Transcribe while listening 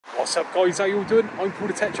What's up guys, how you all doing? I'm Paul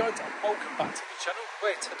the Tech Giant and welcome back to the channel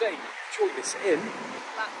where today you join us in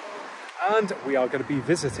Blackpool. And we are going to be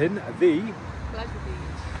visiting the Pleasure Beach.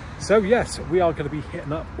 So yes, we are going to be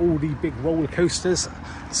hitting up all the big roller coasters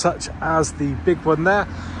such as the big one there.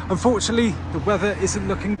 Unfortunately, the weather isn't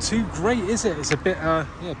looking too great, is it? It's a bit a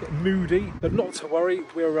bit moody, but not to worry,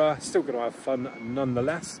 we're still going to have fun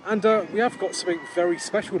nonetheless. And we have got something very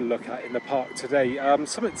special to look at in the park today.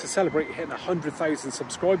 Something to celebrate hitting 100,000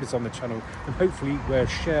 subscribers on the channel, and hopefully we'll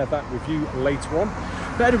share that with you later on.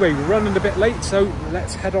 But anyway, we're running a bit late, so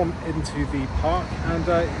let's head on into the park and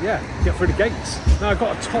get through the gates. Now I've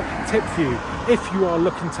got a top tip for you if you are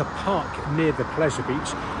looking to park near the Pleasure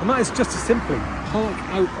Beach, and that is just to simply park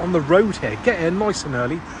out on the road here. Get here nice and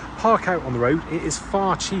early, park out on the road. It is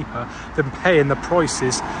far cheaper than paying the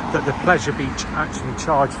prices that the Pleasure Beach actually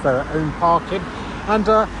charge for their own parking. And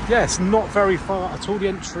it's not very far at all. The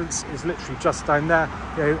entrance is literally just down there,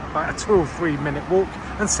 about a 2 or 3 minute walk,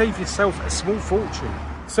 and save yourself a small fortune.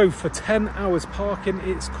 So for 10 hours parking,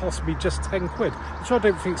 it's cost me just 10 quid, which I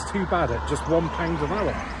don't think is too bad at just £1 an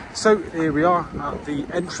hour. So here we are at the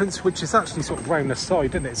entrance, which is actually sort of round the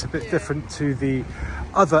side, isn't it? It's a bit different to the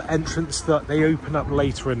other entrance that they open up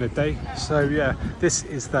later in the day. So yeah, this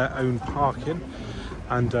is their own parking.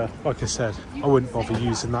 And like I said, I wouldn't bother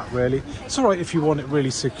using that really. It's all right if you want it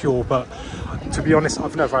really secure, but to be honest,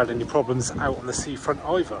 I've never had any problems out on the seafront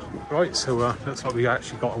either. Right, so looks like we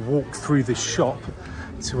actually got to walk through this shop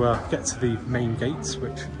to get to the main gates,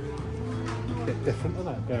 which is a bit different,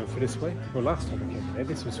 isn't it, going for this way? Well, last time I came here,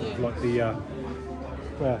 this was sort of like the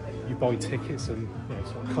where you buy tickets and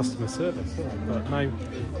sort of customer service, isn't it? But now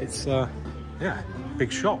it's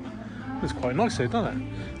big shop. It's quite nice though, doesn't it?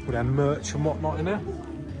 With their merch and whatnot in there.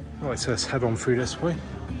 Right, so let's head on through this way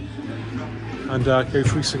and go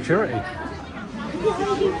through security.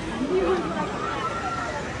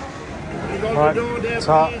 Right,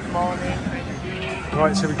 top.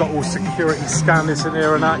 Right, so we've got all security scanners in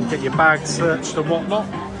here and that. You get your bag searched and whatnot.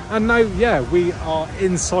 And now, we are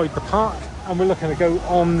inside the park and we're looking to go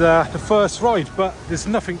on the first ride, but there's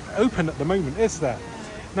nothing open at the moment, is there?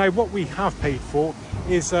 Now, what we have paid for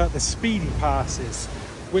is the speedy passes,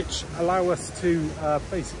 which allow us to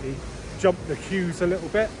basically jump the queues a little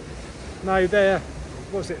bit. Now they're,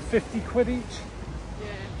 what was it, 50 quid each?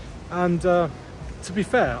 Yeah. And to be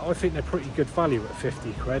fair, I think they're pretty good value at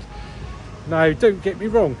 50 quid. Now, don't get me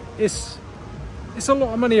wrong, it's a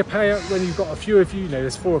lot of money to pay out when you've got a few of you,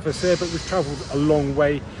 there's 4 of us here, but we've travelled a long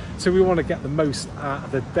way, so we want to get the most out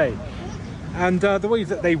of the day. And the way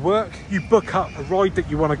that they work, you book up a ride that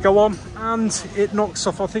you want to go on and it knocks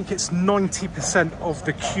off, I think it's 90% of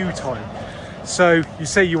the queue time. So you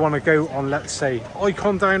say you want to go on, let's say,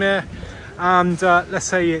 Icon down here, and let's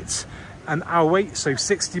say it's an hour wait, so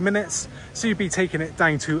 60 minutes. So you'd be taking it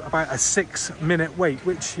down to about a 6-minute wait,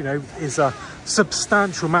 which, is a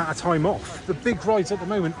substantial amount of time off. The big rides at the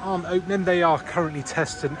moment aren't opening. They are currently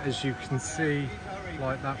testing, as you can see,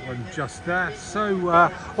 like that one just there. So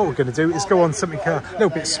what we're going to do is go on something a little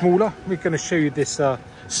bit smaller. We're going to show you this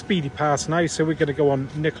speedy pass now. So we're going to go on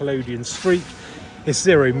Nickelodeon Streak. It's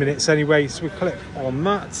 0 minutes anyway, so we click on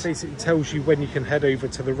that. Basically tells you when you can head over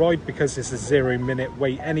to the ride. Because it's a 0 minute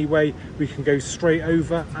wait anyway, we can go straight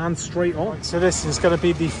over and straight on. So this is going to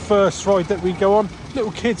be the first ride that we go on.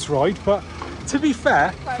 Little kids ride, but to be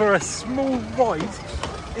fair, for a small ride,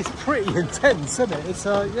 it's pretty intense, isn't it? It's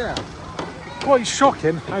quite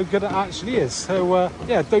shocking how good it actually is. So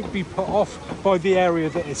don't be put off by the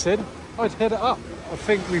area that it's in. I'd head it up. I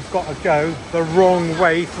think we've got to go the wrong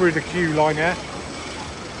way through the queue line here.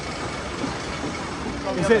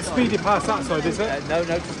 Is it speedy past that side, is it? No,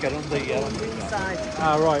 just get on the side.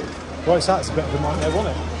 Ah, right. Right, so that's a bit of a nightmare,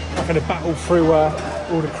 wasn't it? I'm going to battle through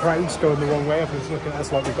all the crowds going the wrong way. I was looking at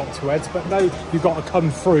us like we've got 2 heads, but no, you've got to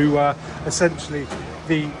come through essentially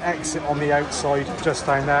the exit on the outside just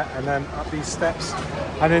down there, and then up these steps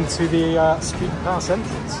and into the speed pass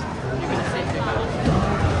entrance.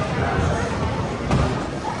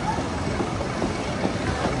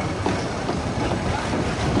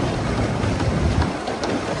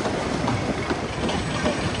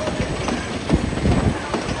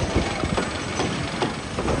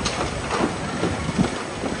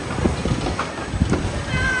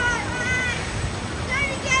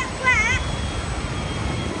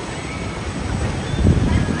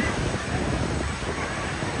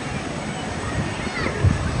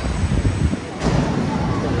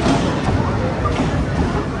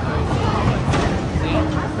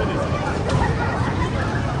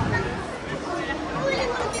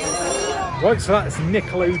 Right, so that's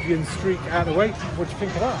Nickelodeon Streak out of the way. What do you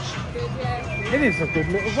think of that? Good, yeah. It is a good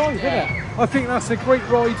little ride, isn't it? I think that's a great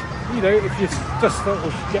ride, you know, if you're just sort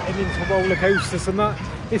of getting into roller coasters and that.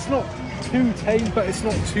 It's not too tame, but it's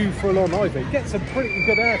not too full on either. It gets a pretty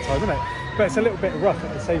good airtime, isn't it? But it's a little bit rough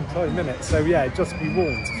at the same time, isn't it? So yeah, just be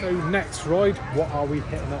warned. So next ride, what are we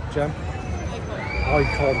hitting up, Jem?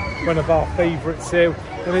 Icon, one of our favourites here.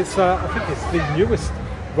 And it's, I think it's the newest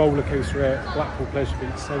roller coaster here at Blackpool Pleasure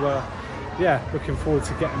Beach. So yeah, looking forward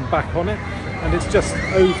to getting back on it. And it's just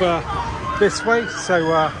over this way.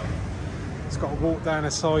 So it's got to walk down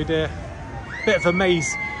a side here. Bit of a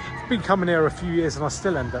maze. I've been coming here a few years and I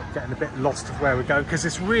still end up getting a bit lost of where we're going because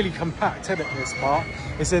it's really compact, isn't it, this part?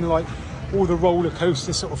 It's in like all the roller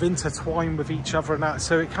coasters sort of intertwine with each other and that,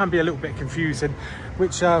 so it can be a little bit confusing,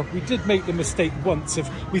 which we did make the mistake once of,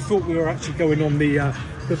 we thought we were actually going on the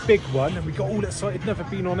big one and we got all excited, never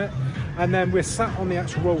been on it, and then we're sat on the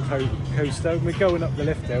actual roller coaster and we're going up the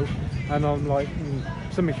lift hill and I'm like,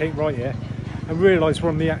 something ain't right here, and realised we're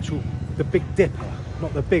on the Big Dipper,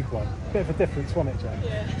 not the big one. Bit of a difference, wasn't it, Jen?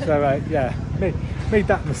 Yeah. So yeah, made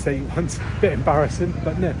that mistake once. Bit embarrassing,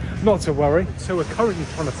 but no, not to worry. So we're currently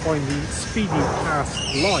trying to find the Speedy Pass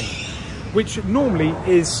line, which normally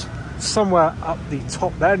is somewhere up the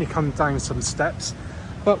top there, and you come down some steps.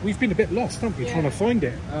 But we've been a bit lost, haven't we, trying to find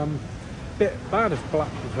it. Bit bad of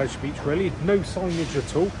Blackpool Pleasure Beach, really. No signage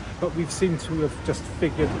at all, but we've seemed to have just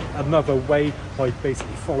figured another way by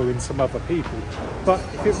basically following some other people. But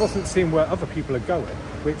if it wasn't seeing where other people are going,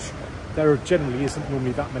 which there generally isn't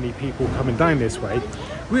normally that many people coming down this way,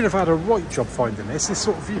 we'd have had a right job finding this. It's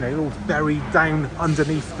sort of, you know, all buried down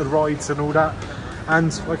underneath the rides and all that.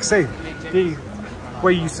 And like I say, the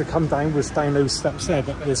way you used to come down was down those steps there,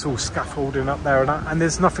 but there's all scaffolding up there and that, and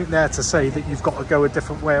there's nothing there to say that you've got to go a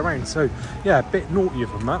different way around. So yeah, a bit naughty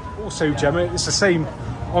of them that. Also, Gemma, it's the same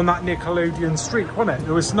on that Nickelodeon streak, wasn't it?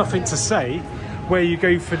 There was nothing to say where you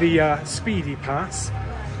go for the Speedy Pass.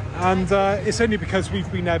 And it's only because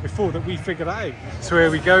we've been there before that we figured it out. So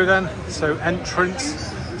here we go then. So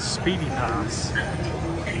entrance, Speedy Pass.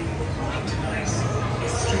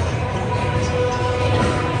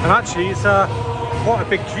 And actually it's quite a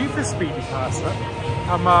big queue for Speedy Pass.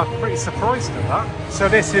 I'm pretty surprised at that. So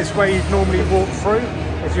this is where you'd normally walk through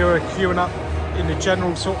if you're queuing up in the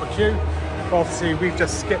general sort of queue. But obviously we've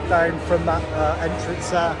just skipped down from that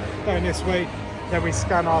entrance down this way. Then we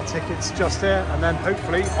scan our tickets just here and then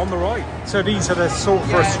hopefully on the ride. So these are the sort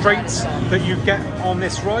of restraints that you get on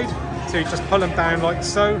this ride. So you just pull them down like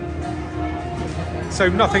so. So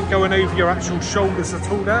nothing going over your actual shoulders at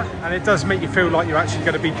all there. And it does make you feel like you're actually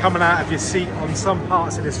going to be coming out of your seat on some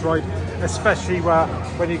parts of this ride, especially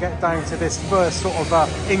when you get down to this first sort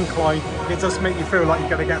of incline. It does make you feel like you're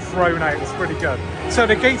going to get thrown out. It's pretty good. So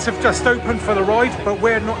the gates have just opened for the ride, but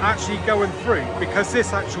we're not actually going through because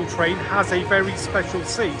this actual train has a very special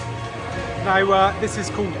seat. Now this is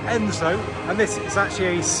called Enzo, and this is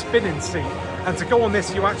actually a spinning seat. And to go on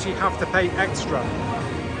this, you actually have to pay extra.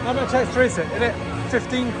 How much extra is it? Isn't it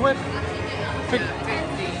 15 quid?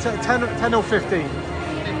 10 or 15.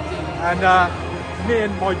 And me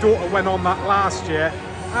and my daughter went on that last year.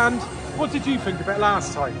 And what did you think of it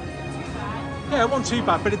last time? Yeah, it wasn't too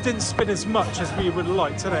bad, but it didn't spin as much as we would have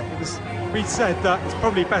liked, did it? We said that it's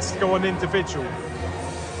probably best to go on individual.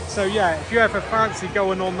 So yeah, if you ever fancy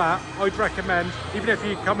going on that, I'd recommend, even if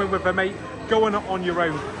you come in with a mate, go on it on your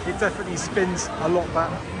own. It definitely spins a lot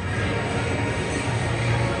better.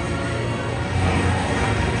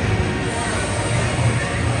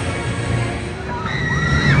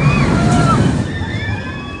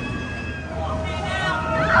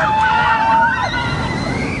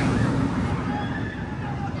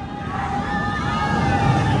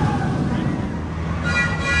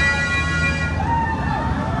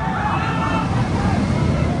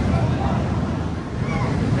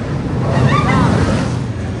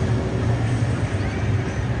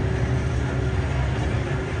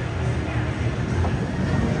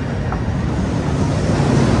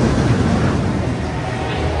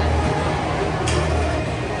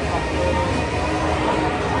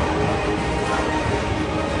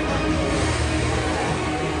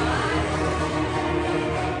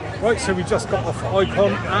 Right, so we just got off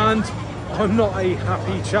Icon and I'm not a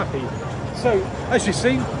happy chappy. So as you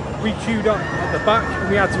see, we queued up at the back and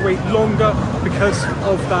we had to wait longer because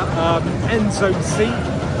of that end zone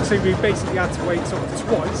seat. So we basically had to wait sort of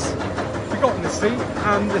twice. We got in the seat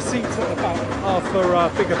and the seats at the back are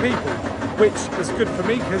for bigger people, which was good for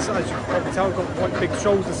me because as you can probably tell, I've got quite big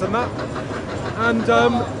shoulders and that.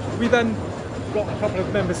 And we then got a couple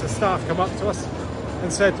of members of staff come up to us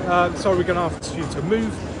and said, sorry, we're going to ask you to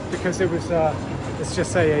move, because it was, let's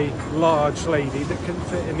just say, a large lady that couldn't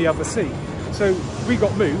fit in the other seat. So we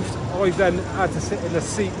got moved. I then had to sit in a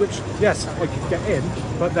seat, which, yes, I could get in,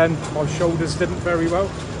 but then my shoulders didn't very well.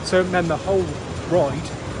 So it meant the whole ride,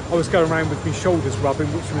 I was going around with my shoulders rubbing,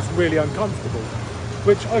 which was really uncomfortable,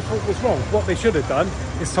 which I thought was wrong. What they should have done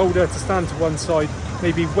is told her to stand to one side,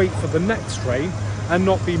 maybe wait for the next train and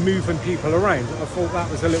not be moving people around. I thought that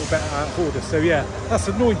was a little bit out of order. So yeah, that's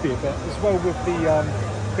annoyed me a bit, as well with the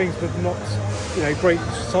things with not, you know, great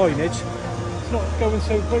signage. It's not going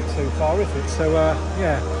so great so far, is it? So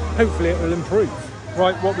yeah, hopefully it will improve.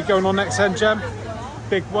 Right, what we going on next then, Jem?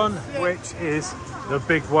 Big one, which is the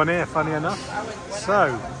big one here, funny enough.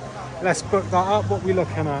 So let's book that up. What are we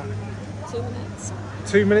looking at? 2 minutes.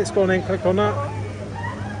 2 minutes, go on in, click on that.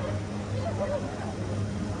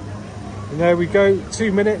 And there we go,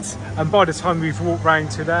 2 minutes. And by the time we've walked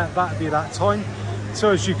round to there, that'll be that time.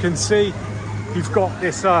 So as you can see, you've got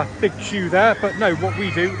this big queue there, but no, what we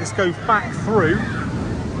do is go back through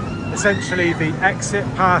essentially the exit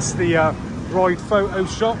past the ride photo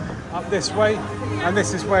shop up this way, and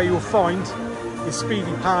this is where you'll find your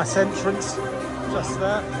speedy pass entrance just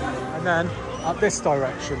there, and then up this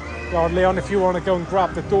direction. Well, Leon, if you want to go and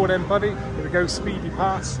grab the door then, buddy, here we go, speedy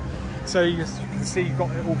pass. So you can see you've got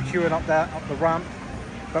it all queuing up there, up the ramp,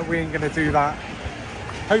 but we ain't going to do that.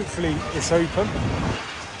 Hopefully it's open.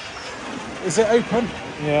 Is it open?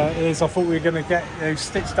 Yeah, it is. I thought we were going to get, you know,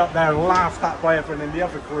 stitched up there and laughed at by everyone in the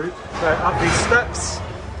other group. So up these steps,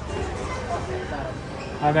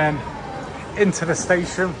 and then into the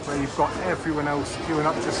station where you've got everyone else queuing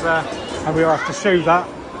up just there. And we'll have to show that.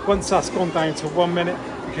 Once that's gone down to 1 minute,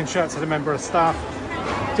 you can show it to the member of staff.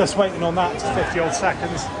 Just waiting on that to 50 odd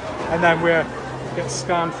seconds, and then we'll get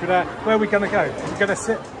scanned through there. Where are we going to go? We're going to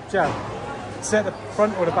sit, Jem, sit at the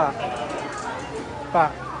front or the back?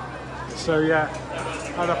 Back. So yeah,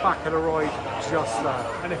 at the back of the ride, just there.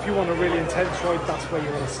 And if you want a really intense ride, that's where you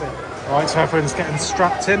want to sit. All right, so everyone's getting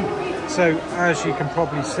strapped in. So as you can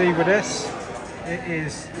probably see with this, it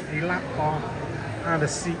is a lap bar and a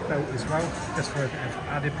seat belt as well, just for a bit of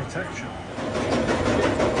added protection.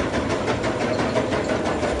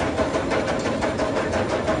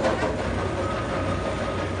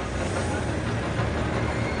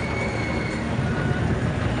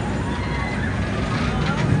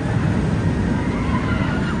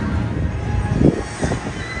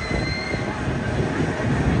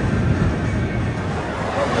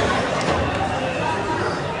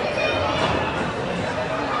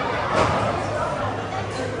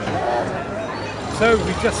 So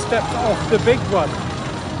we just stepped off the big one.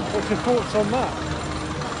 What's your thoughts on that?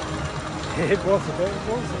 It was a bit, it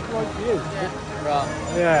wasn't like you. Yeah, right.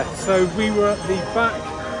 Yeah, so we were at the back,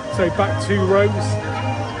 so back 2 rows,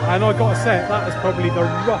 and I gotta say, that was probably the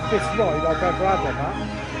roughest ride I've ever had on that.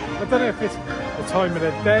 I don't know if it's the time of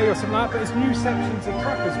the day or something like that, but it's new sections of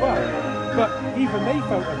track as well. But even they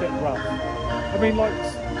felt a bit rough. I mean, like,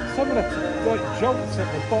 some of the like jolts at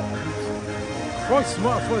the bottom, Christ,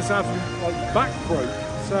 I was having like back broke.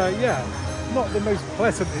 So yeah, not the most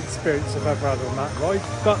pleasant experience I've ever had on that ride.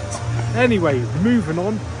 But anyway, moving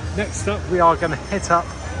on. Next up, we are going to hit up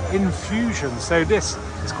Infusion. So this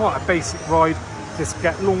is quite a basic ride. Just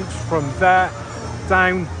get launched from there,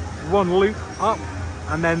 down 1 loop, up,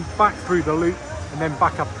 and then back through the loop, and then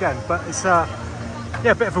back up again. But it's yeah,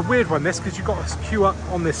 a bit of a weird one this, because you've got to queue up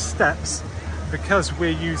on the steps. Because we're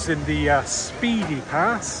using the speedy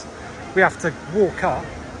pass, we have to walk up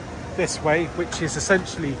this way, which is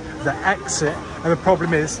essentially the exit. And the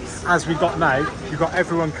problem is, as we got now, you've got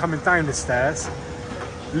everyone coming down the stairs,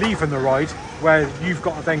 leaving the ride, where you've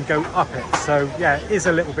got to then go up it. So yeah, it is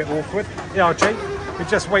a little bit awkward. Yeah, Jake, we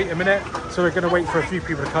just wait a minute. So we're going to wait for a few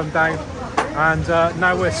people to come down, and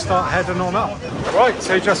now we'll start heading on up. Right,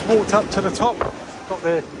 so just walked up to the top, got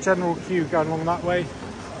the general queue going along that way.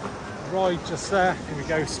 Ride just there, here we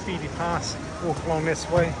go, speedy pass, walk along this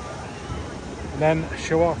way, and then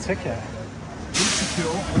show our ticket. Please secure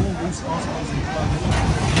all loose articles and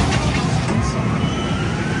luggage.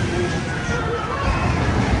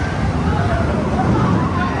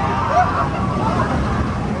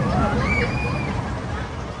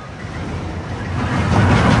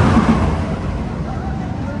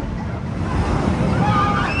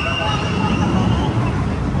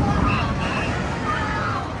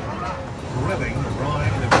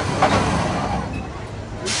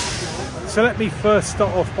 So let me first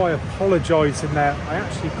start off by apologising there. I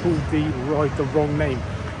actually called the ride the wrong name.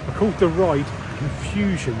 I called the ride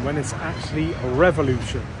Confusion when it's actually a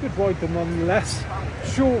Revolution. Good ride though nonetheless.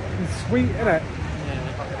 Short and sweet, isn't it?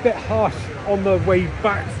 Yeah. A bit harsh on the way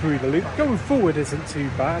back through the loop. Going forward isn't too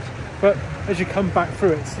bad, but as you come back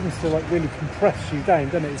through it seems to like really compress you down,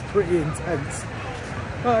 doesn't it? It's pretty intense.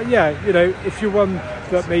 Yeah, you know, if you're one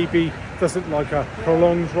that maybe doesn't like a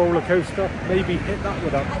prolonged roller coaster, maybe hit that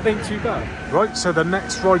one up. Ain't too bad. Right, so the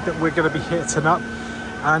next ride that we're going to be hitting up,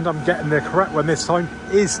 and I'm getting the correct one this time,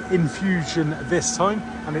 is Infusion this time,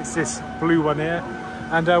 and it's this blue one here.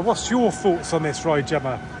 And what's your thoughts on this ride,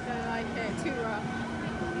 Gemma? I don't like it, too rough.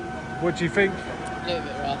 What do you think? A little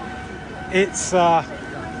bit rough. It's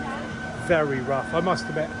very rough, I must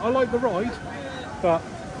admit. I like the ride, but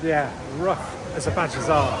yeah, rough as a badger's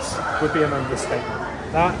arse would be an understatement.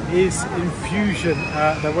 That is Infusion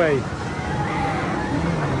the way.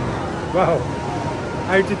 Well,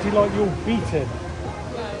 how did you like your beating?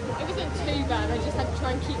 Well, it wasn't too bad. I just had to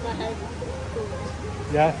try and keep my head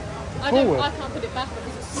forward. Yeah? Forward? I can't put it back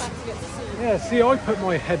because it smacks against the seat. Yeah, see, I put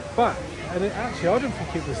my head back, and actually I don't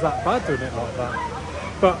think it was that bad doing it like that.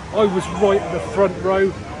 But I was right at the front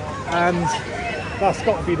row, and that's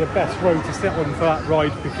got to be the best row to sit on for that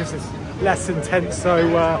ride because it's less intense. So,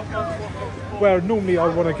 where normally I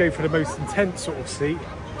want to go for the most intense sort of seat,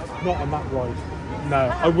 not on that ride.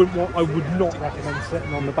 No, I would not recommend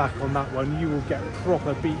sitting on the back on that one. You will get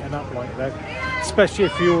proper beaten up like that, especially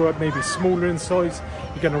if you're maybe smaller in size.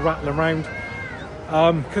 You're going to rattle around.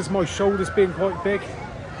 Because my shoulder's being quite big,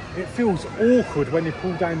 it feels awkward when you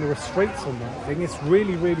pull down the restraints on that thing. It's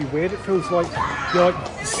really, really weird. It feels like you're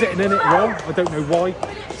like sitting in it wrong. I don't know why.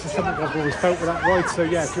 It's just something I've always felt with that ride. So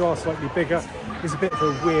yeah, if you are slightly bigger, it's a bit of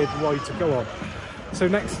a weird ride to go on. So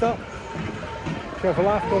next up, do you have a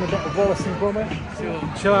laugh, go on a bit of Wallace and Gromit?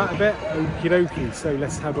 Sure. Chill out a bit? Okie dokie. So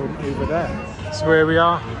let's head on over there. So here we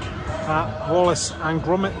are at Wallace and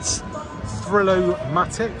Gromit's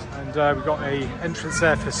Thrillo-matic. And we've got a entrance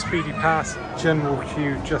there for Speedy Pass, general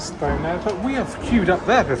queue just down there. But we have queued up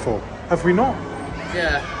there before, have we not?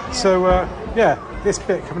 Yeah. So yeah, this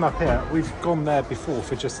bit coming up here, we've gone there before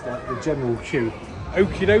for just like the general queue.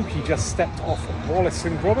 Okie dokie just stepped off Wallace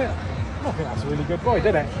and Gromit. I think that's a really good ride,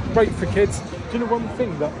 isn't it? Great for kids. Do you know one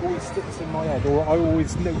thing that always sticks in my head, or I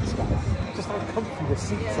always notice about it? Just how comfy the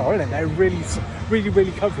seats are, isn't it? They're really, really,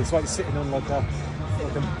 really comfy. It's like sitting on like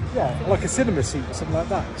a cinema seat or something like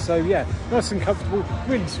that. So yeah, nice and comfortable,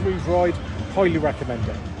 really smooth ride. Highly recommend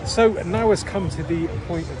it. So now has come to the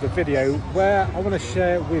point of the video where I want to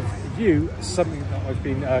share with you something that I've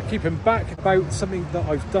been keeping back about, something that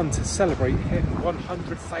I've done to celebrate hitting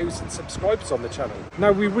 100,000 subscribers on the channel.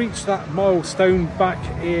 Now we reached that milestone back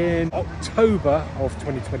in October of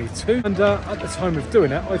 2022, and at the time of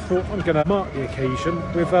doing it I thought I'm going to mark the occasion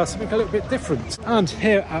with something a little bit different. And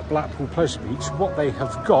here at Blackpool Pleasure Beach, what they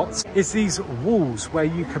have got is these walls where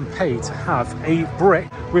you can pay to have a brick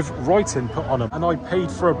with writing put on them, and I paid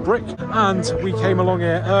for a brick, and we came along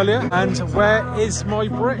here earlier, and where is my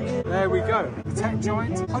brick? There we go, the Tech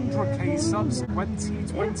Giant 100k subs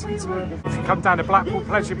 2022. If you come down to Blackpool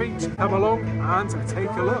Pleasure Beach, come along and take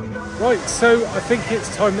a look. Right, so I think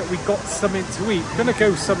it's time that we got something to eat. We're gonna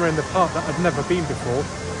go somewhere in the park that I've never been before,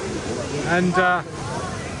 and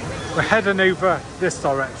we're heading over this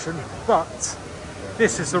direction, but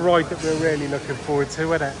this is the ride that we're really looking forward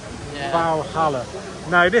to, isn't it? Yeah. Valhalla.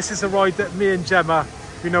 Now this is a ride that me and Gemma,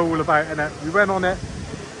 we know all about, innit? We went on it.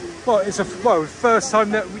 Well, it's first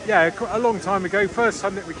time that a long time ago, first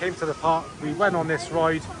time that we came to the park, we went on this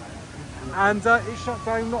ride, and it shut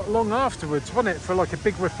down not long afterwards, wasn't it, for like a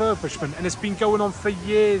big refurbishment, and it's been going on for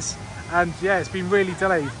years, and yeah, it's been really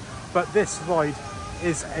delayed. But this ride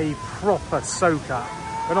is a proper soaker.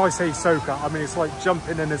 When I say soaker, I mean it's like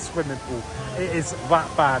jumping in a swimming pool. It is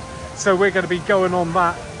that bad. So we're going to be going on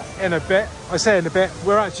that in a bit. I say in a bit,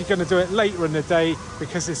 we're actually going to do it later in the day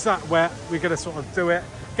because it's that wet. We're going to sort of do it,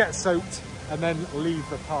 get soaked, and then leave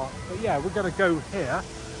the park. But yeah, we're going to go here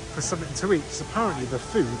for something to eat, because apparently the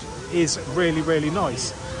food is really, really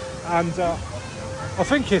nice. And I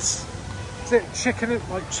think is it chicken,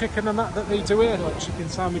 like chicken and that they do here, like chicken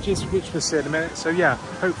sandwiches, which we'll see in a minute. So yeah,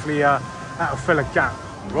 hopefully that'll fill a gap.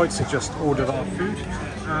 Right, so just ordered our food,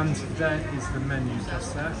 and there is the menu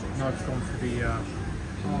just there. And I've gone for the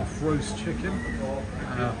half roast chicken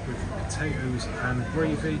with potatoes and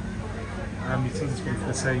gravy. Your team's gone for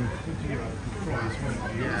the same fries,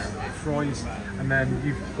 weren't you? Yeah, fries. And then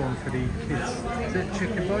you've gone for the kids'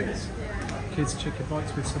 chicken bites. Kids' chicken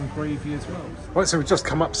bites with some gravy as well. Right, so we've just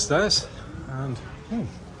come upstairs, and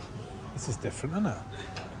this is different, isn't it?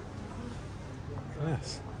 Look at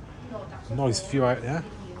this. Nice view out there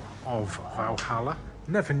of Valhalla.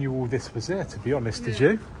 Never knew all this was there, to be honest, did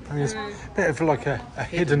you? I mean, it's a bit of like a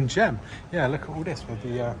hidden gem. Yeah, look at all this with the,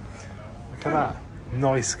 look at that.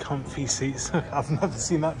 Nice comfy seats. I've never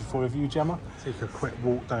seen that before. Have you, Gemma? Take a quick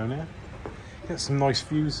walk down here. Get some nice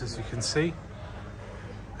views, as you can see.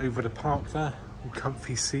 Over the park there, all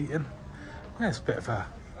comfy seating. Yeah, it's a bit of a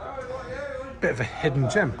bit of a hidden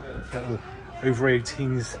gem. Little over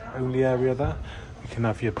 18s only area there. You can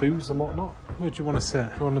have your booze and whatnot. Where do you want to sit?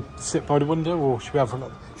 Do you want to sit by the window, or should we have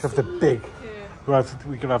the big?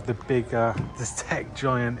 We can have the big, this tech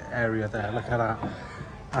giant area there. Look at that.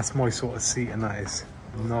 That's my sort of seat, and that is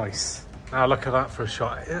nice. Now look at that for a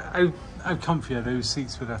shot. How comfy are those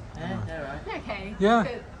seats with the? Okay. Yeah.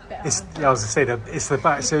 It's, yeah, I was going to say it's the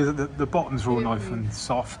back. So the bottoms are all nice and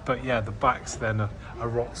soft, but yeah, the backs then are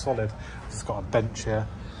rock solid. It's got a bench here.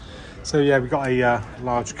 So yeah, we got a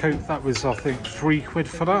large Coke. That was, I think, £3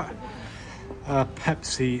 for that.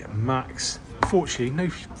 Pepsi Max. Unfortunately, no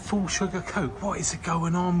full sugar Coke. What is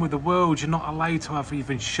going on with the world? You're not allowed to have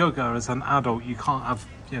even sugar as an adult. You can't have,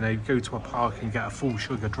 you know, go to a park and get a full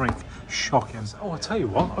sugar drink. Shocking. Oh, I'll tell you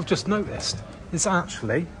what, I've just noticed. It's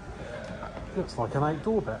actually, looks like an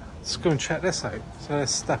outdoor bit. Let's go and check this out. So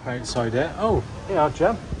let's step outside here. Oh, here you are,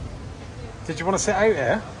 Jem. Did you want to sit out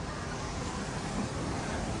here?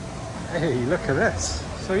 Hey, look at this.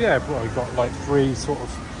 So yeah, well, we've got like 3 sort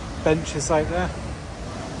of benches out there.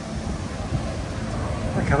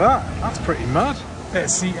 Look at that, that's pretty mad. Bit of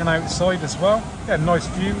seating outside as well. Yeah, nice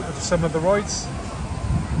view of some of the rides.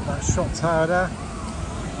 That shot tower there.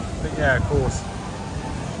 But yeah, of course,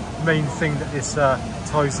 main thing that this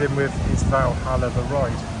ties in with is Valhalla the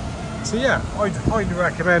ride. So yeah, I'd highly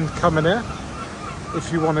recommend coming here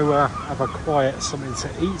if you want to have a quiet something to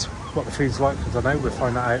eat. What the food's like, I don't know, we'll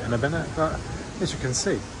find that out in a minute, but as you can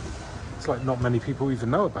see, it's like not many people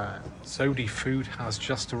even know about it. So the food has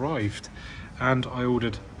just arrived, and I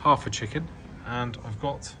ordered half a chicken and I've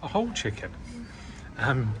got a whole chicken.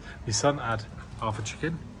 My son had half a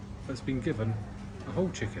chicken, but it's been given a whole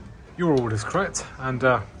chicken. Your order's correct, and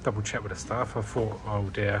double check with the staff. I thought, oh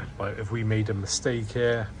dear, like, have we made a mistake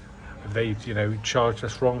here? Have they, you know, charged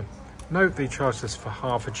us wrong? No, they charged us for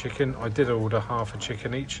half a chicken. I did order half a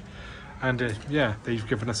chicken each, and yeah, they've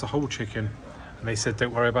given us a whole chicken, and they said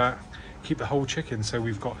don't worry about it, keep the whole chicken. So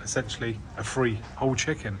we've got essentially a free whole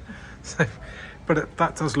chicken. So, but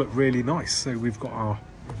that does look really nice. So we've got our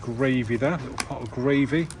gravy there, a little pot of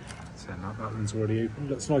gravy. So that one's already open.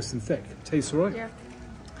 Looks nice and thick. Tastes all right. Yeah.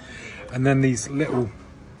 And then these little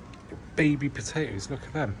baby potatoes. Look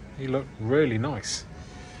at them. They look really nice.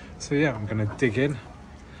 So yeah, I'm going to dig in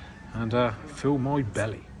and fill my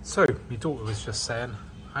belly. So my daughter was just saying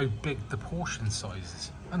how big the portion size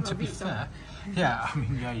is, and to be fair, yeah, I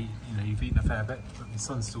mean, yeah, you know, you've eaten a fair bit, but my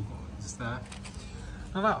son's still got his there.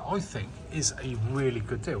 Now that, I think, is a really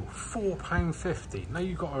good deal. £4.50. Now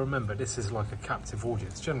you've got to remember, this is like a captive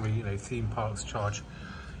audience. Generally, you know, theme parks charge,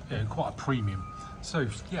 you know, quite a premium. So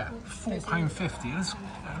yeah, £4.50. There's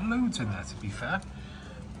loads in there, to be fair.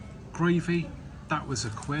 Gravy, that was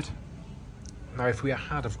 £1. Now if we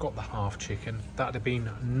had have got the half chicken, that'd have been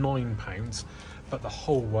 £9, but the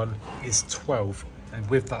whole one is 12, and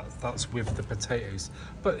with that, that's with the potatoes.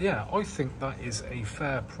 But yeah, I think that is a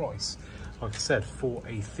fair price, like I said, for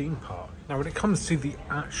a theme park. Now when it comes to the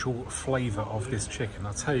actual flavour of this chicken,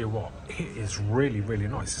 I'll tell you what, it is really, really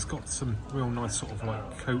nice. It's got some real nice sort of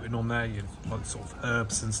like coating on there, you know, like sort of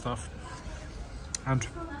herbs and stuff. And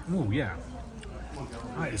oh yeah,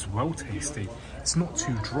 that is well tasty. It's not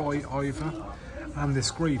too dry either. And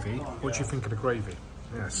this gravy, what do you think of the gravy?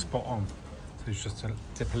 Yeah, spot on. So just to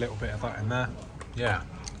dip a little bit of that in there. Yeah,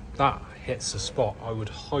 that hits the spot. I would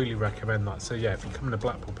highly recommend that. So yeah, if you come to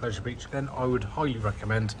Blackpool Pleasure Beach, then I would highly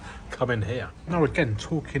recommend coming here. Now again,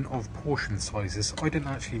 talking of portion sizes, I didn't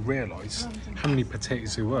actually realise how many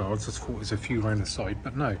potatoes there were. I just thought it was a few around the side,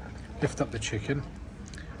 but no. Lift up the chicken,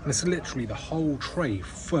 and it's literally the whole tray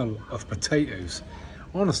full of potatoes.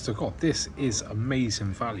 Honest to God, this is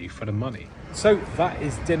amazing value for the money. So that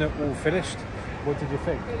is dinner all finished. What did you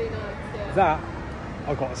think? Really nice, yeah. That,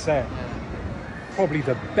 I've got to say it, probably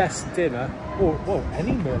the best dinner, or well,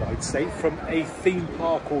 any meal I'd say, from a theme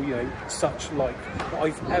park or, you know, such like that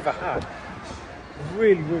I've ever had.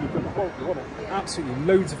 Really, really good quality, wasn't it? Absolutely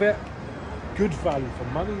loads of it. Good value for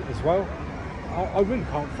money as well. I really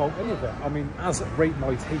can't fault any of it. I mean, as Rate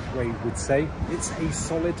My Takeaway would say, it's a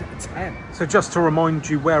solid 10. So just to remind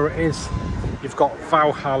you where it is, you've got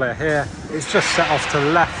Valhalla here. It's just set off to the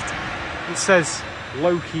left. It says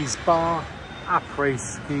Loki's Bar, Après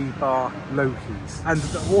Ski Bar, Loki's. And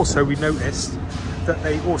also we noticed that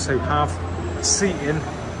they also have seating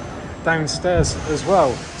downstairs as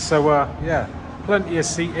well. So yeah, plenty of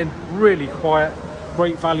seating, really quiet,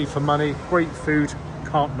 great value for money, great food.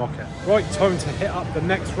 Can't knock it. Right, time to hit up the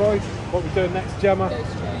next ride. What are we doing next, Gemma?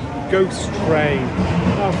 Ghost Train.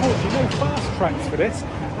 Now, unfortunately, no fast tracks for this,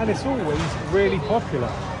 and it's always really popular.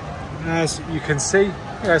 As you can see,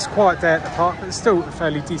 Yeah, it's a quiet day at the park, but it's still a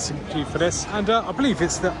fairly decent queue for this. And I believe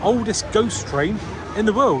it's the oldest ghost train in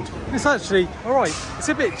the world. It's actually, all right, it's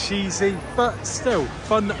a bit cheesy, but still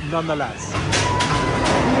fun nonetheless.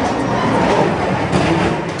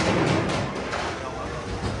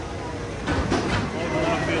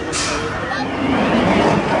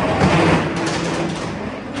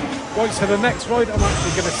 Right, so the next ride, I'm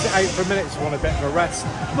actually going to sit out for a minute, so I want a bit of a rest.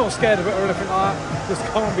 I'm not scared of it or anything like that, just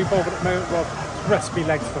can't be bothered at the moment, well, rest my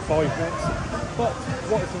legs for 5 minutes. But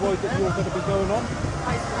what is the ride that you're going to be going on?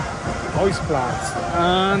 Ice Blast.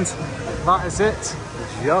 And that is it,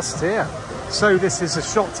 just here. So this is a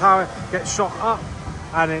shot tower, gets shot up,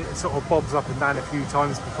 and it sort of bobs up and down a few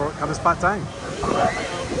times before it comes back down.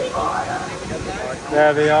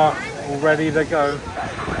 There they are, all ready to go.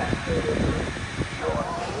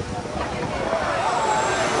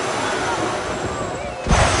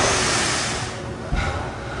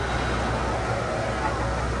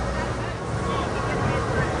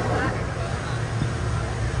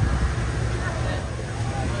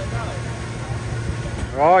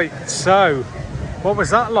 Right, so what was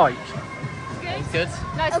that like? Good.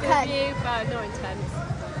 Nice view, but not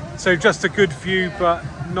intense. So just a good view, but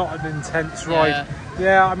not an intense ride.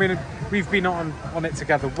 Yeah, I mean, we've been on it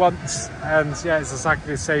together once, and yeah, it's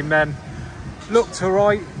exactly the same then. Looked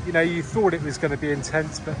alright, you know, you thought it was going to be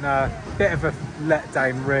intense, but no, bit of a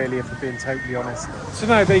letdown really, if we're being totally honest. So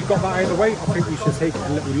now they've got that out of the way, I think we should take a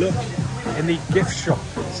little look in the gift shop.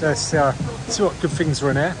 So let's see what good things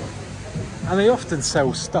are in here. And they often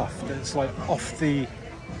sell stuff that's like off the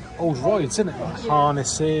old rides, isn't it? Like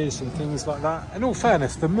harnesses and things like that. In all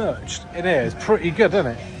fairness, the merch in here is pretty good, isn't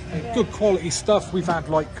it? Good quality stuff. We've had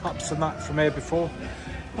like cups and that from here before.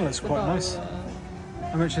 Oh, that's quite nice.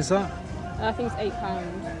 How much is that? I think it's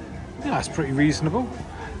 £8. Yeah, that's pretty reasonable.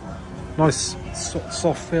 Nice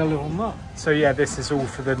soft feel on that. So yeah, this is all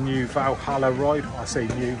for the new Valhalla ride. I say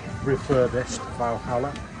new, refurbished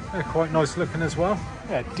Valhalla. They're quite nice looking as well.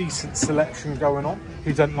 Yeah, decent selection going on.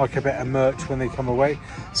 Who doesn't like a bit of merch when they come away?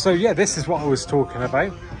 So yeah, this is what I was talking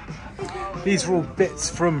about. These are all bits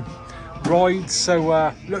from rides.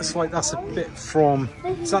 So looks like that's a bit from,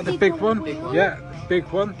 is that the big one? Yeah, big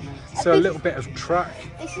one. So a little bit of track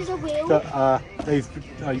this is a wheel that they've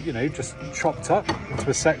you know, just chopped up into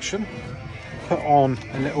a section, put on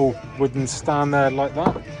a little wooden stand there like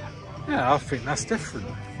that. Yeah, I think that's different.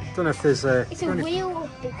 Don't know if there's a... It's a wheel.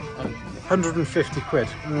 150 quid.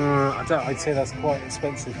 I'd say that's quite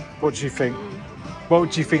expensive. What do you think?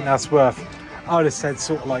 What do you think that's worth? I would have said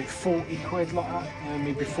sort of like 40 quid like that,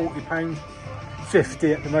 maybe £40.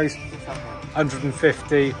 50 at the most.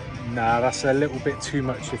 150. Nah, that's a little bit too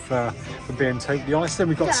much if we're being totally honest. Then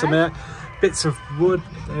we've got some bits of wood.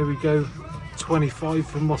 There we go.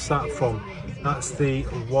 25. And what's that from? That's the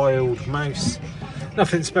Wild Mouse.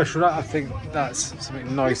 Nothing special. I think that's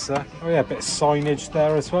something nicer. Oh yeah, a bit of signage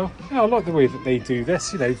there as well. Yeah, I like the way that they do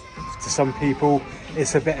this. You know, to some people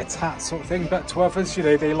it's a bit of tat sort of thing, but to others, you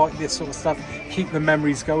know, they like this sort of stuff. Keep the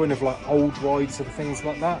memories going of like old rides and things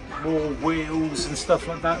like that. More wheels and stuff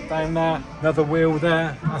like that down there. Another wheel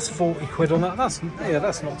there. That's 40 quid on that. That's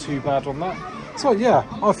not too bad on that. So yeah,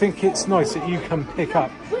 I think it's nice that you can pick up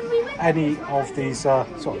any of these sort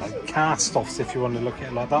of like cast-offs, if you want to look at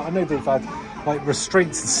it like that. I know they've had like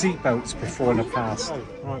restraints and seat belts before in the past. Oh,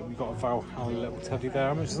 right, we've got a Valhalla little teddy there.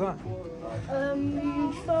 How much is that?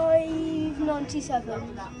 £5.97. Oh,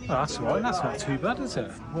 that's all right. That's not too bad, is it?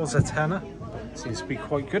 Was a tenner. Seems to be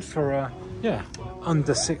quite good for yeah,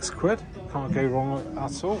 under 6 quid. Can't go wrong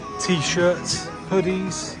at all. T-shirts,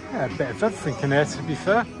 hoodies, yeah, a bit of everything in there, to be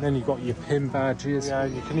fair. Then you've got your pin badges. Yeah,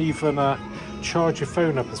 you can even charge your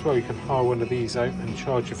phone up as well. You can hire one of these out and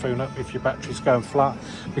charge your phone up if your battery's going flat,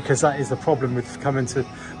 because that is the problem with coming to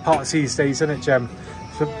parts these days, isn't it, Jem?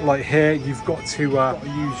 So like here, you've got to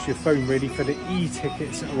use your phone really for the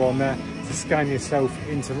e-tickets that are on there to scan yourself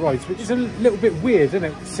into rides, which is a little bit weird, isn't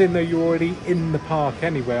it? Seeing though you're already in the park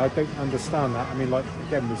anyway. I don't understand that. I mean, like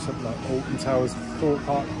again with something like Alton Towers, Thorpe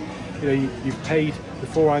Park, you know, you've paid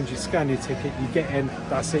beforehand, you scan your ticket, you get in,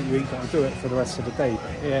 that's it, you ain't got to do it for the rest of the day.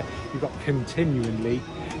 But here, you've got to continually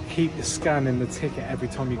keep scanning the ticket every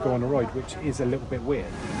time you go on a ride, which is a little bit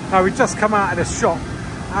weird. Now, we've just come out of the shop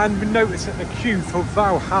and we noticed that the queue for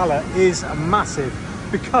Valhalla is massive,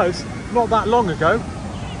 because not that long ago,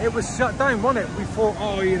 it was shut down, wasn't it? We thought,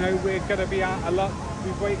 oh, you know, we're going to be out of luck.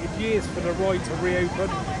 We've waited years for the ride to reopen,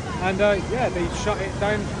 and yeah, they shut it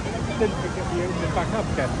down. Didn't get the opening back up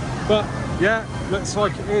again. But yeah, looks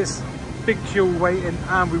like it is. Big queue waiting,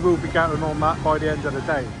 and we will be going on that by the end of the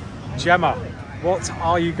day. Gemma, what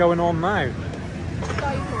are you going on now?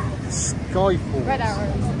 Skyfall. Red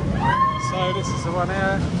arrows. So this is the one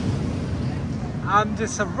here. And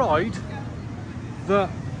it's a ride that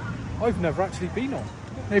I've never actually been on.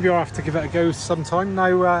 Maybe I'll have to give it a go sometime.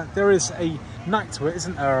 Now, there is a knack to it,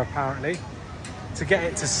 isn't there, apparently, to get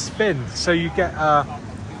it to spin. So you get,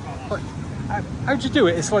 like, how do you do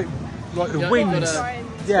it? It's like the wings,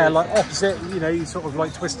 yeah, like opposite, you know, you sort of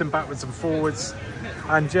like twist them backwards and forwards.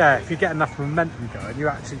 And yeah, if you get enough momentum going, you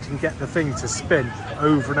actually can get the thing to spin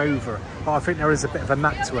over and over. But I think there is a bit of a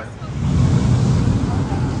knack to it.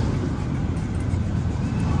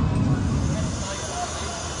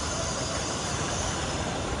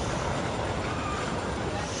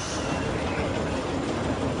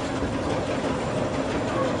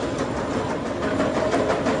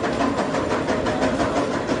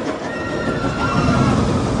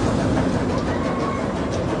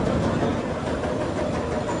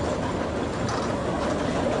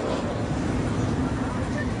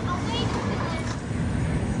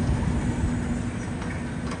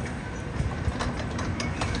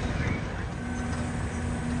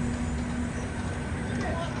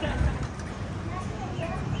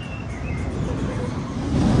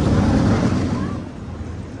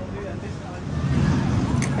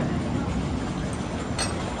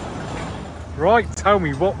 Right, tell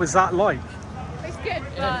me, what was that like? It's good,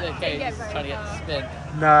 but trying to get the spin.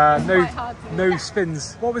 Nah, no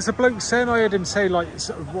spins. What was the bloke saying? I heard him say like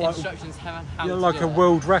sort of what, instructions how like a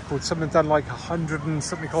world record. Someone done like 100 and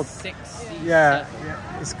something called 60. Yeah,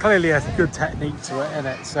 it's clearly a good technique to it, isn't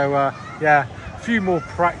it? So yeah, a few more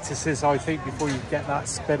practices I think before you get that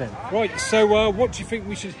spinning. Right, so what do you think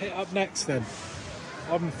we should hit up next then?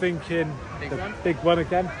 I'm thinking big one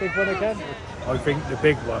again. I think the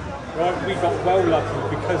big one. Right, we got well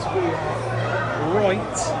lucky because we are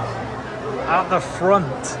right at the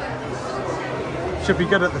front. Should be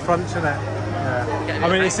good at the front, shouldn't it? Yeah. I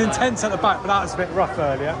mean, it's intense at the back, but that was a bit rough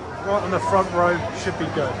earlier. Right on the front row, should be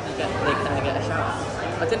good. Can I get a shout?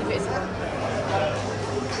 I don't know if it's...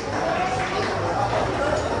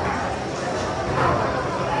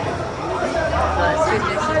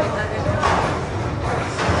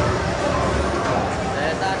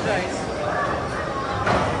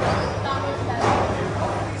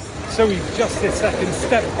 So we've just this second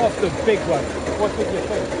stepped off the big one. What did you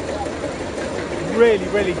think? Really,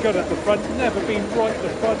 really good at the front. Never been right at the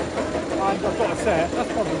front. And I've got to say,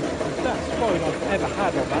 that's probably the best ride I've ever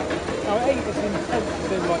had on that. Now it ain't as intense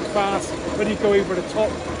as in like fast. When you go over the top,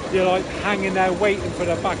 you're like hanging there waiting for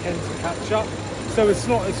the back end to catch up. So it's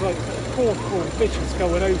not as like forceful, vicious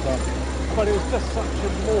going over. But it was just such a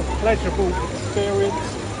more pleasurable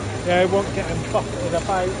experience. Yeah, it wasn't getting buffeted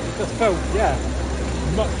about. It just felt, yeah,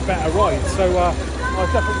 much better ride. So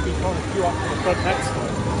I'll definitely be trying to queue up to the front next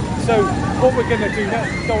time. So what we're going to do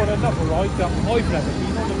next is go on another ride that I've never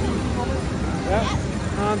been on.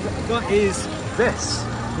 Yeah, and that is this.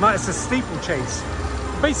 And that is a steeplechase.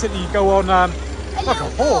 Basically, you go on like a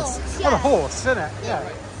horse. Yeah. On a horse, isn't it? Yeah.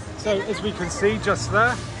 So as we can see just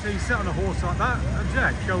there, so you sit on a horse like that and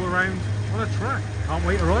yeah, go around on a track. Can't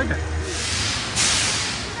wait to ride it.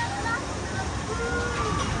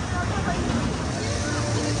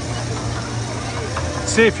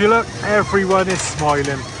 See, if you look, everyone is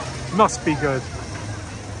smiling. Must be good.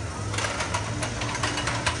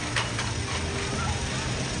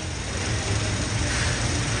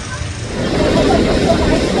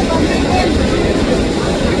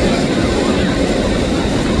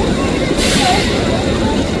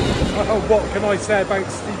 Oh, what can I say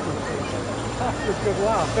about steeplechase? That's a good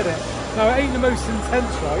laugh, isn't it? Now, it ain't the most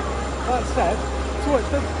intense ride. That said, so it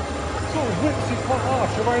does sort of whips you quite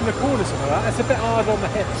harsh around the corners and all that. It's a bit hard on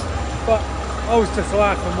the hips, but I was just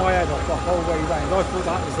laughing my head off the whole way round. I thought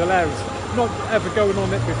that was hilarious. Not ever going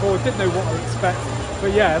on it before, didn't know what I expect.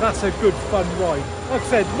 But yeah, that's a good fun ride. Like I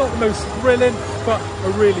said, not the most thrilling, but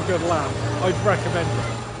a really good laugh. I'd recommend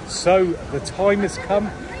it. So the time has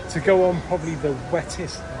come to go on probably the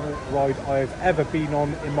wettest ride I have ever been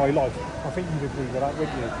on in my life. I think you'd agree with that,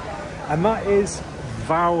 wouldn't you? And that is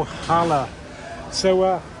Valhalla.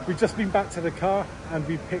 So we've just been back to the car and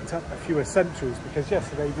we picked up a few essentials because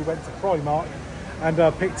yesterday we went to Primark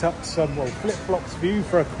and picked up some flip-flops for you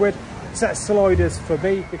for £1, set of sliders for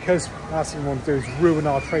me because the last thing we want to do is ruin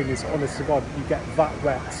our trainers. Honest to God, you get that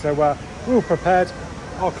wet. So we're all prepared.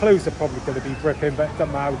 Our clothes are probably going to be dripping, but it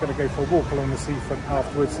doesn't matter. We're going to go for a walk along the seafront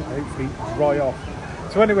afterwards and hopefully dry off.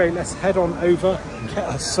 So anyway, let's head on over and get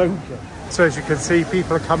us soaking. So as you can see,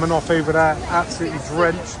 people are coming off over there, absolutely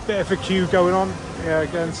drenched. Bit of a queue going on. Yeah,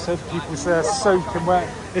 again, so people there soaking wet.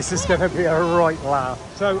 This is going to be a right laugh.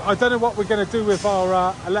 So I don't know what we're going to do with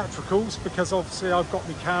our electricals because obviously I've got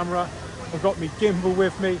my camera. I've got my gimbal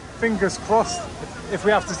with me. Fingers crossed, if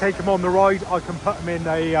we have to take them on the ride, I can put them in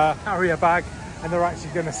a carrier bag and they're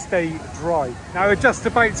actually going to stay dry. Now we're just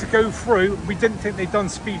about to go through. We didn't think they'd done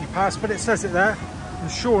speedy pass, but it says it there. And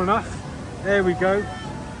sure enough, there we go,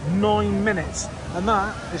 9 minutes. And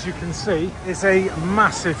that, as you can see, is a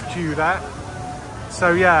massive queue there.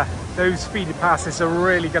 So yeah, those speedy passes are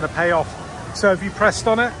really going to pay off. So if you pressed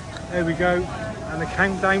on it, there we go, and the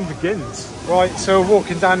countdown begins. Right, so we're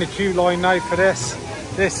walking down the queue line now for this.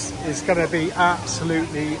 This is going to be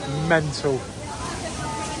absolutely mental.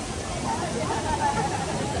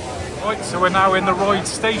 Right, so we're now in the ride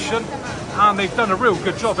station, and they've done a real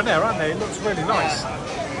good job in there, haven't they? It looks really nice.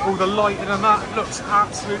 All the lighting and that looks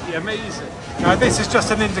absolutely amazing. Now this is just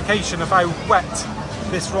an indication of how wet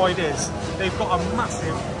this ride is. They've got a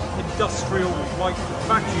massive industrial like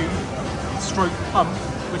vacuum stroke pump,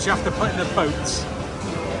 which you have to put in the boats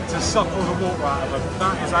to suck all the water out of them.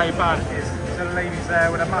 That is how bad it is. So the lady's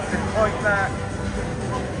there with a massive pipe there,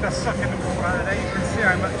 just sucking the water out of there. You can see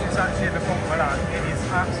how much is actually in the bottom of that. It is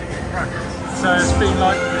absolutely cracking. So it's been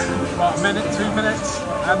like, what, a minute, 2 minutes,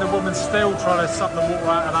 and the woman's still trying to suck the water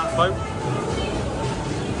out of that boat.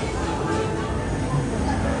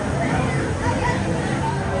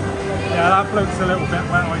 Yeah, that bloke's a little bit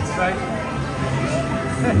wet, I'd say.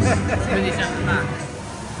 It's really something back.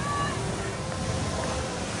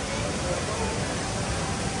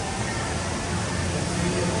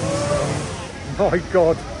 My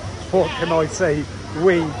God, what can I say?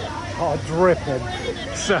 We are dripping.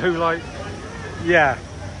 So like, yeah,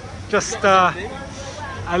 just a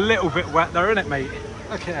little bit wet there, isn't it, mate?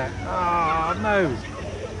 Look at it. Ah, no.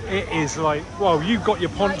 It is like, well, you've got your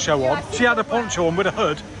poncho on. She had a poncho on with a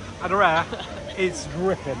hood and her hair. It's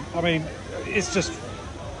dripping. I mean, it's just,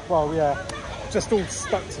 well, yeah, just all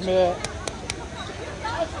stuck to me.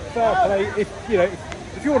 Fair play.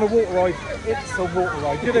 If you want a water ride, it's a water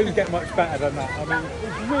ride. You don't get much better than that. I mean,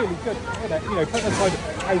 it's really good, isn't it? You know, put aside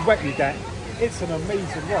how wet you get, it's an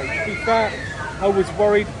amazing ride. To be fair, I was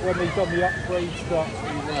worried when they've done the upgrades that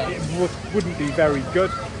it wouldn't be very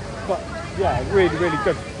good. But yeah, really, really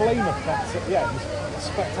good. Flame effects at the end,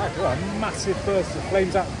 spectacular. A massive burst of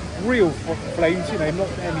flames out, real flames, you know, not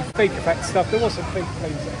any fake effect stuff. There was some fake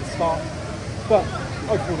flames at the start, but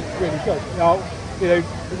I thought it really good. Now, you know,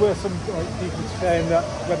 there were some people saying that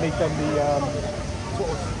when they've done the sort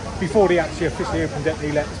of, before they actually officially opened it,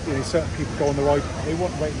 they let certain people go on the ride. They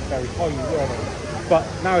weren't rated very highly, were they? But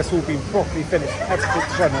now it's all been properly finished,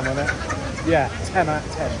 everything's running on it. Yeah, 10 out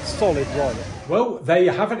of 10, solid ride. Well, there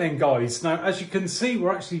you have it then, guys. Now, as you can see,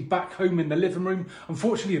 we're actually back home in the living room.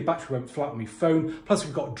 Unfortunately, the battery went flat on my phone. Plus,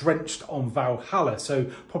 we got drenched on Valhalla, so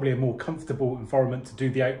probably a more comfortable environment to do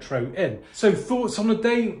the outro in. So, thoughts on the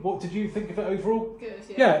day? What did you think of it overall? Good,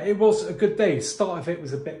 yeah. Yeah, it was a good day. Start of it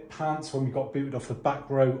was a bit pants when we got booted off the back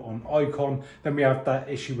row on Icon. Then we had that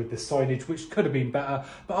issue with the signage, which could have been better.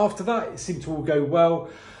 But after that, it seemed to all go well.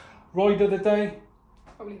 Ride of the day?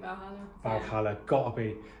 Probably Valhalla. Valhalla, gotta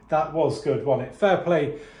be. That was good, wasn't it? Fair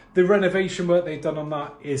play. The renovation work they've done on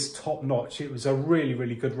that is top notch. It was a really,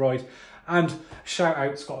 really good ride. And shout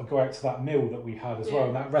out's got to go out to that meal that we had as well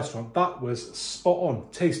in that restaurant. That was spot on.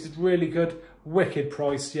 Tasted really good. Wicked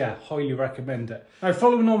price. Yeah, highly recommend it. Now,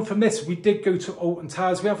 following on from this, we did go to Alton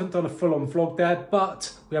Towers. We haven't done a full-on vlog there,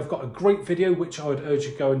 but we have got a great video, which I would urge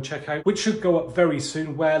you to go and check out, which should go up very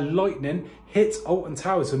soon, where lightning hit Alton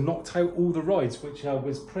Towers and knocked out all the rides, which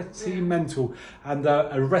was pretty mental. And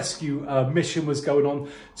a rescue mission was going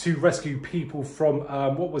on to rescue people from,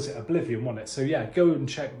 what was it, Oblivion, wasn't it? So yeah, go and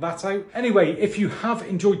check that out. Anyway, if you have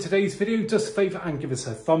enjoyed today's video, do us a favour and give us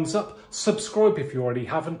a thumbs up. Subscribe if you already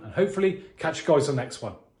haven't, and hopefully catch you guys on the next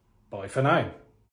one. Bye for now.